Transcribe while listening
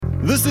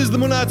This is the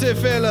Monate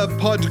Fela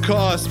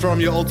podcast from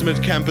your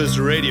ultimate campus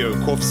radio,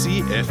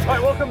 Kovsie FM. Hi,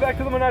 welcome back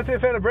to the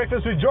Monate Fela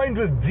Breakfast. We're joined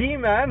with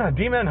D-Man.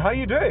 D-Man, how are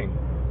you doing?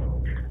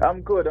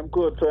 I'm good,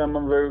 Sam.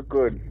 I'm very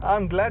good.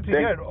 I'm glad to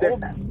hear it.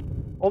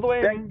 All the way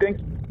in... Thank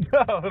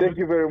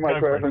you very much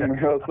for having me.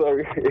 Oh,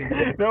 sorry.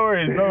 No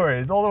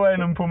worries. All the way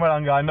in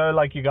Mpumalanga. I know,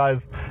 you guys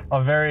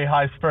are very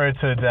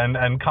high-spirited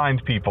and kind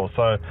people,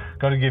 so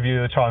got to give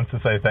you the chance to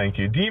say thank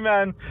you.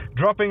 D-Man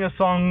dropping a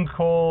song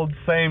called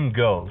Same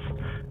Girls.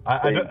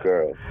 Same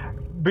Girls.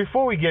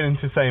 Before we get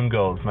into Same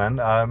Girls, man,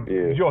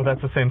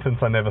 that's a sentence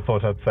I never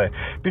thought I'd say.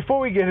 Before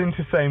we get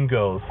into Same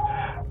Girls,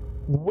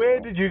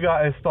 where did you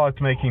guys start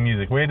making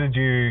music? Where did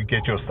you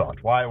get your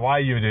start? Why are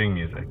you doing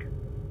music?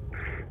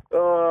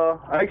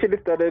 I actually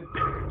started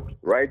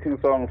writing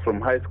songs from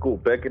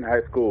back in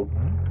high school.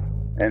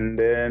 And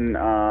then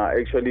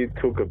actually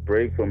took a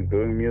break from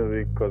doing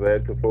music because I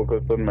had to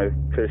focus on my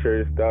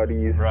tertiary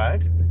studies.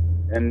 Right.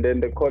 And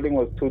then the calling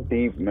was too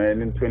deep,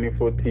 man. In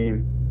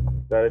 2014,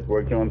 started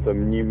working on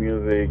some new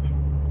music.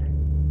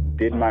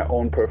 Did my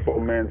own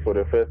performance for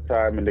the first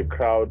time, and the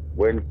crowd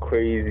went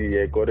crazy.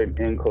 I got an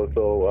encore,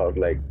 so I was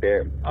like,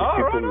 damn,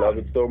 people love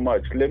it so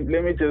much. Let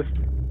me just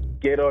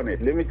get on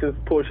it. Let me just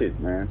push it,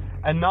 man.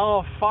 And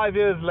now, 5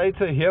 years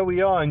later, here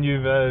we are, and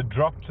you've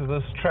dropped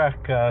this track,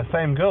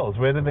 Same Girls.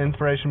 Where did the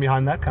inspiration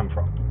behind that come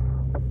from?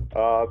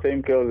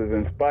 Same Girls is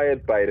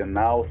inspired by the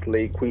now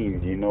Slay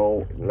Queens,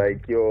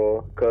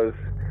 because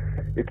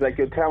it's like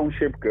your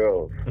township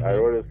girls. Mm-hmm. I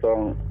wrote a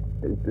song,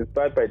 it's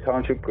inspired by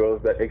township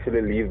girls that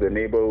actually leave the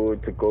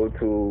neighborhood to go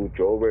to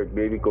Joburg,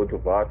 maybe go to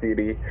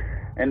varsity,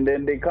 and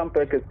then they come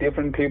back as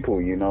different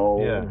people,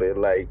 Yeah.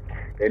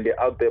 And they're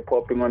out there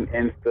popping on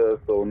Insta,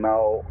 so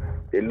now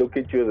they look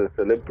at you as a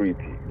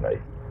celebrity,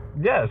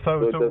 Yeah,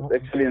 so it's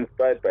actually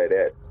inspired by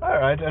that. All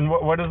right, and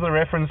what does the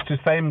reference to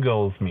Same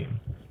Girls mean?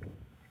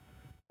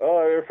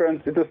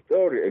 Reference, it's a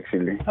story,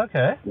 actually.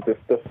 Okay.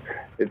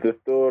 It's a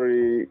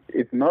story.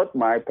 It's not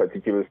my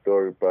particular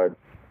story, but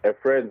a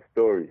friend's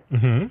story.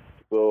 Mm-hmm.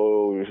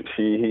 So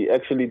he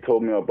actually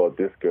told me about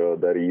this girl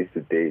that he used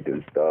to date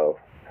and stuff.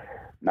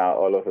 Now,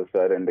 all of a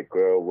sudden, the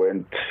girl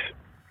went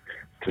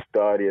to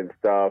study and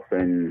stuff,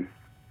 and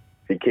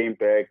she came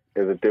back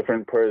as a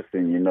different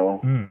person,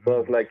 Mm. So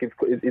it's like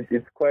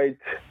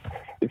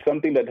it's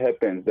something that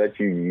happens that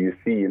you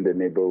see in the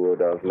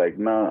neighborhood. I was like,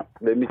 nah,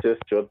 let me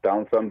just jot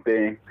down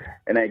something,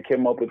 and I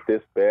came up with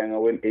this bang.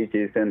 When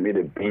AJ sent me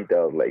the beat,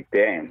 I was like,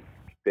 damn,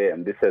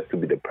 this has to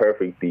be the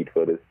perfect beat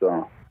for this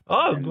song.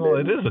 Oh, well,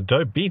 it is a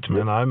dope beat,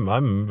 man. I've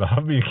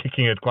been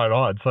kicking it quite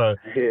hard, so...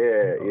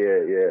 Yeah.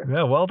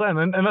 Yeah, well done.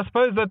 And I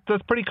suppose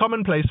that's pretty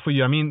commonplace for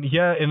you. I mean,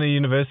 here in a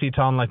university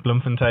town like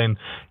Bloemfontein,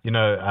 the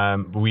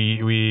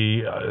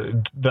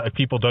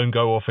people don't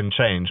go off and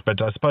change.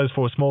 But I suppose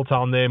for a small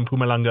town there in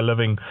Mpumalanga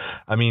living,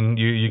 I mean,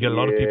 you get a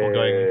lot of people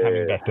going and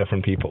coming back,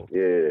 different people.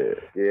 Yeah.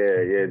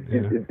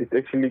 It's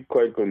actually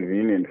quite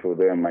convenient for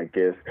them, I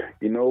guess.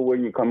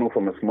 When you're coming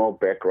from a small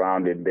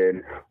background and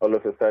then all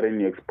of a sudden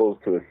you're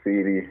exposed to a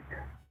city,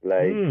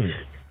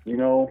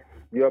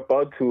 you're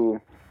about to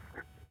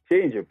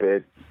change a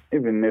bit,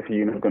 even if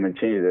you're not going to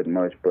change that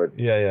much. But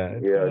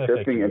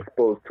just being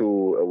exposed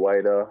to a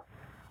wider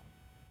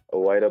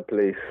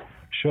place.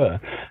 Sure.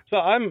 So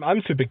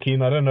I'm super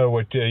keen. I don't know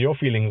what your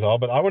feelings are,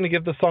 but I want to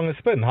give the song a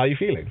spin. How are you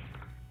feeling?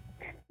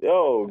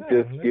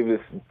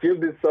 Give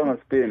this song a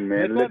spin,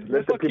 man.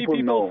 Let the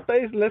people know.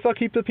 Let's not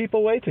keep the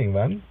people waiting,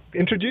 man.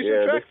 Introduce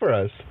your track for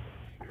us.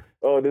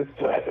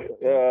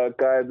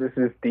 Guys, this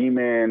is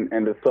D-Man,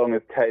 and the song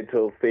is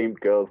titled Same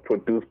Girls,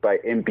 produced by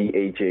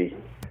MBAJ.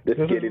 Let's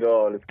get it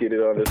on, let's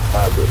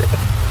vibe with it.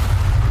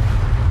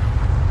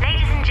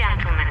 Ladies and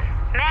gentlemen,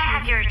 may I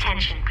have your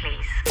attention,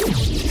 please?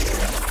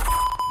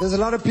 There's a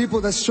lot of people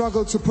that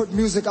struggle to put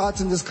music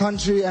out in this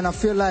country, and I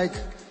feel like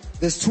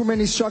there's too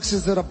many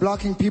structures that are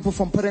blocking people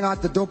from putting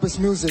out the dopest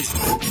music.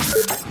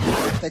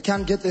 They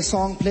can't get their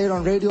song played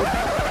on radio.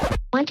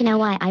 Want to know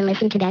why I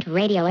listen to that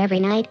radio every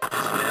night?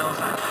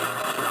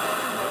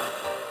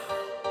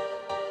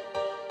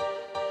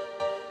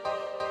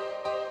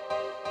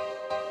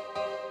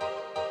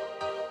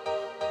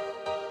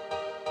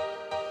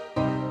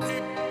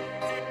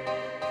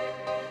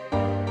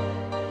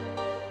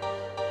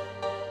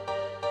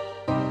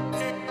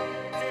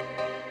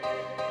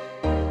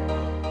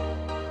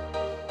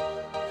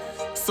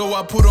 So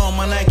I put on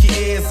my Nike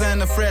Airs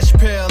and a fresh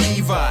pair of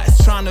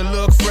Levi's. Trying to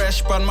look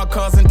fresh, but my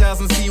cousin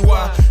doesn't see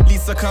why.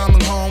 Lisa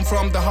coming home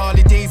from the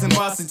holidays in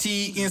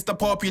varsity. Insta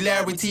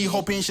popularity,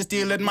 hoping she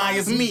still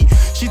admires me.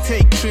 She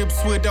take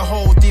trips with a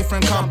whole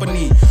different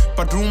company,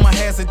 but rumor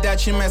has it that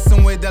she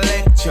messing with the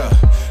lecture.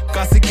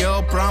 Gossip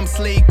girl, prom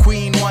slay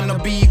queen, wanna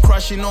be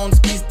crushing on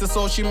speedster,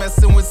 so she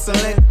messing with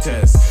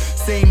selectors.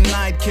 Same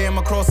night, came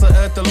across her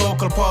at the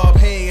local pub.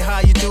 Hey,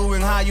 how you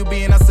doing? How you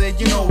been? I said,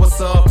 you know what's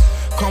up.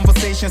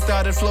 Conversation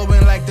started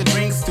flowing like the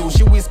drinks do.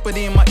 She whispered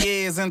in my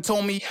ears and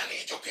told me, I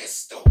need your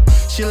pistol.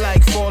 She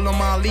like follow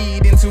my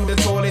lead into the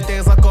toilet.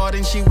 There's a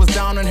garden, she was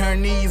down on her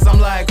knees. I'm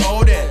like,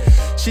 oh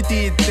that. She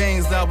did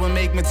things that would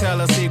make me tell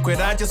her secret.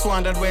 I just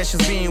wondered where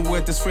she's been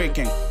with this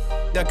freaking.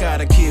 I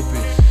gotta keep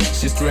it.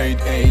 She straight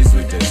A's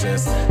with the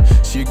test.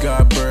 She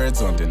got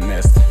birds on the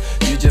nest.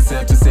 You just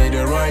have to say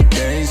the right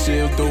thing,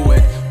 she'll do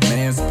it.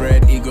 Man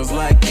spread eagles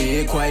like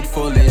it, quite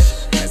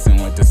foolish.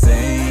 Messing with the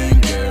same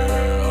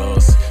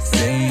girls,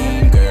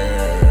 same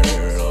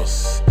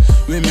girls.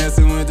 We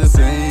messing with the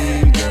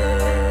same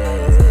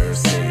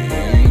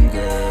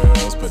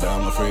girls, but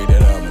I'm afraid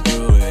that I'ma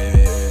do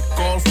it.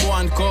 Golf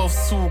 1, Golf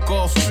 2,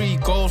 Golf 3,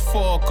 Golf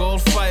 4,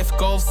 Golf 5,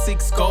 Golf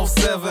 6, Golf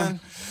 7.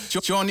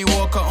 Johnny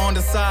Walker on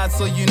the side,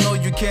 so you know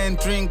you can't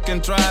drink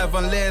and drive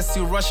unless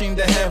you're rushing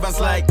the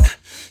heavens like.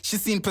 She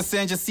seen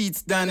passenger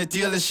seats down at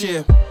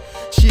dealership.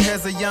 She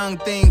has a young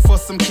thing for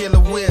some killer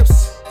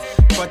whips.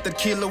 But the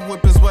killer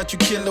whip is what you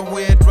kill her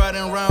with.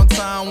 Riding around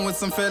town with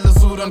some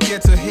fellas who don't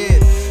get to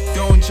hit.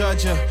 Don't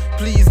judge her,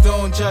 please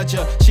don't judge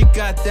her. She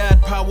got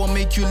that power,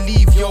 make you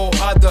leave your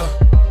other.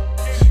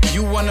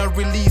 You wanna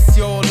release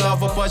your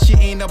lover, but she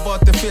ain't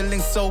about the feeling,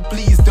 so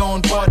please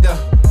don't bother.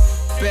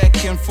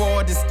 Back and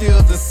forth is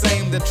still the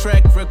same. The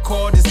track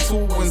record is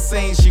too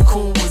insane. She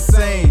cool with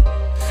saying,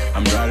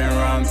 I'm riding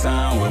around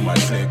town with my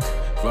clique.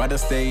 Rather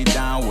stay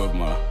down with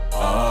my,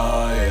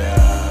 oh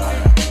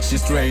yeah. She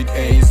straight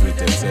A's with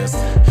the test.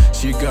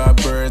 She got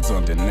birds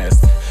on the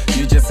nest.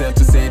 You just have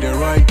to say the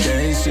right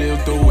thing, she'll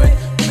do it.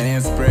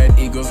 Man spread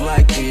eagles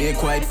like it,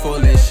 quite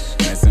foolish.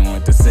 Messing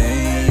with the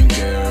same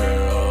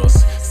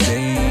girls,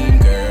 same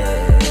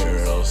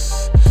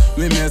girls.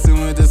 We messing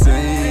with the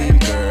same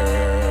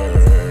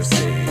girls,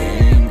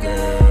 same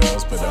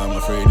girls. But I'm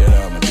afraid that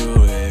I'ma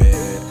do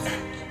it.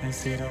 They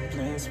say don't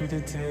play with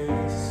the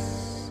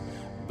taste,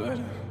 but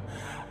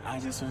I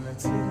just wanna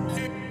take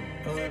my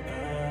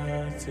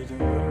to the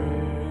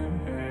world.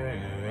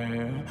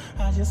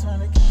 I just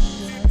wanna keep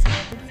you.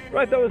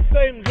 Right, that was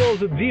Same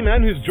Girls with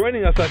D-Man, who's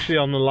joining us actually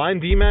on the line.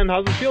 D-Man,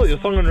 how's it feel? Your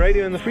song on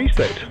radio in the Free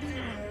State.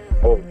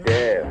 Oh,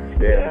 damn.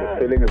 The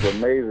feeling is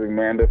amazing,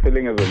 man. The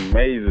feeling is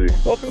amazing.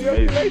 Well,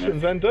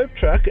 congratulations, man. Dope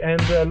track,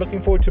 and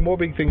looking forward to more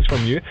big things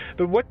from you.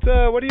 But what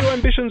are your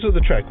ambitions with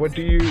the track? What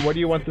do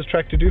you want this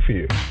track to do for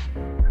you?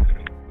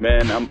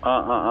 Man,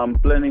 I'm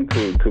planning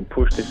to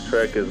push this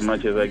track as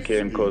much as I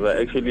can, because I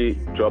actually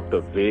dropped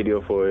a video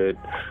for it.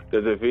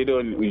 There's a video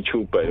on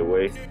YouTube, by the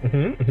way,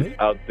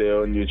 out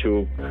there on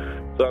YouTube.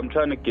 So I'm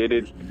trying to get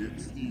it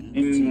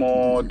in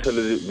more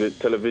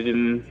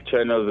television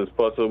channels as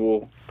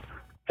possible.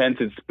 Hence,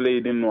 it's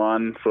played in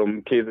one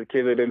from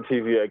KZN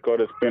TV. I got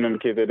a spin on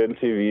KZN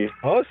TV.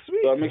 Oh,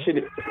 sweet.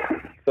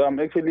 So I'm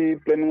actually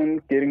planning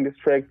on getting this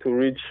track to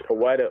reach a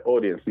wider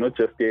audience, not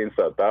just here in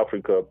South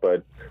Africa,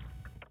 but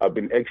I've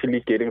been actually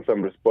getting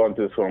some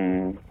responses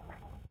from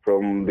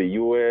the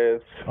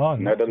US,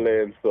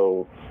 Netherlands,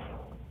 so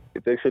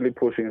it's actually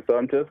pushing. So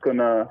I'm just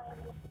gonna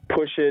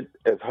push it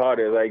as hard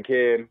as I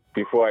can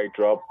before I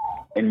drop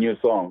a new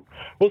song.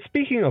 Well,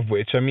 speaking of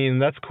which, I mean,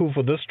 that's cool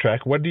for this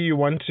track. What do you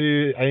want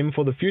to aim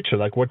for the future?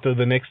 Like, what do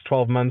the next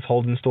 12 months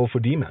hold in store for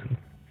D-Man?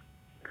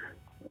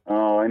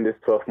 In this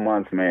 12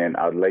 months, man,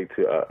 I'd like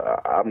to,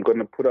 I'm going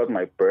to put out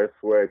my best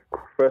work.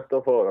 First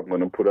of all, I'm going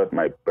to put out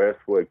my best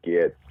work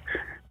yet.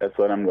 That's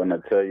what I'm going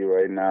to tell you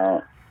right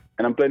now.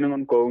 And I'm planning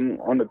on going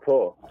on a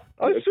tour.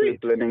 Oh,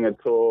 sweet. Planning a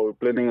tour.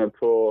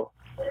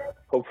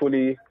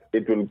 Hopefully,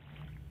 it will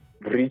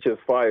reach as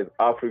far as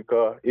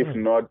Africa, if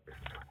not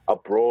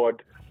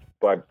abroad.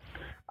 But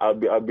I'll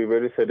be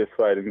very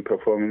satisfied in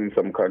performing in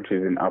some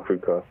countries in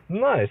Africa.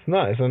 Nice.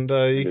 And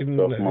if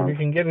you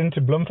can get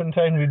into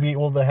Bloemfontein, we'd be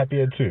all the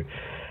happier too.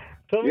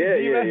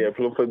 Yeah,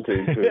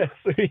 Bloemfontein too. Yes.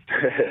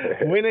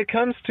 When it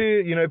comes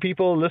to,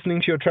 people listening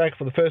to your track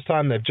for the first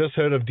time, they've just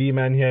heard of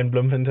D-Man here in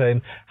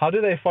Bloemfontein. How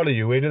do they follow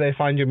you? Where do they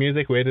find your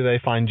music? Where do they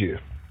find you?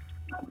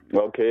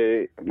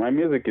 Okay, my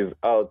music is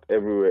out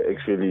everywhere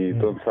actually.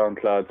 It's on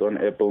SoundCloud, on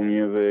Apple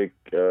Music,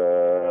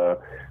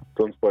 it's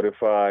on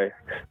Spotify.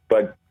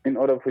 But in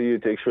order for you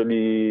to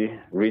actually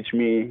reach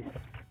me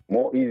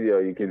more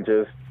easier, you can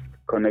just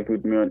connect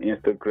with me on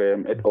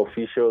Instagram at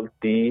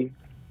officiald_man.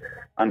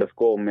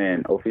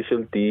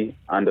 Official_D_,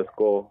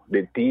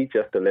 the D,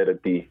 just the letter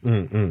D.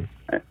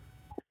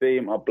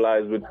 Same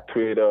applies with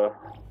Twitter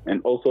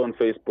and also on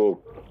Facebook.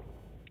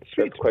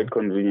 Sweet. That's quite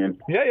convenient.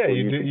 Yeah,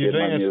 you're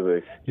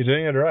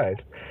doing it right.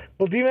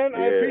 Well, D-Man,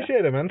 I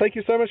appreciate it, man. Thank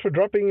you so much for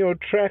dropping your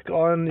track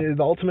on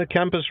the Ultimate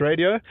Campus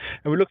Radio,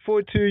 and we look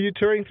forward to you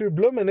touring through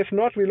Bloem, and if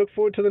not, we look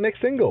forward to the next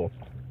single.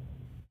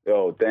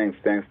 Yo, thanks,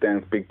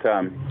 big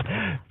time.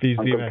 Peace,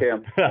 Uncle D-Man.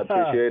 Cam, I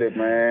appreciate it,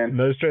 man.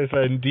 No stress,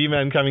 man.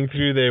 D-Man coming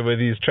through there with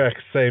his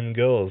tracks, Same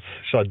Girls.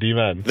 Shot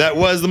D-Man. That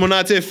was the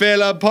Monate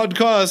Fela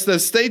podcast.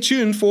 Stay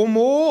tuned for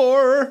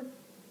more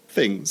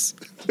things.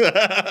 All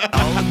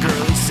the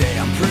girls say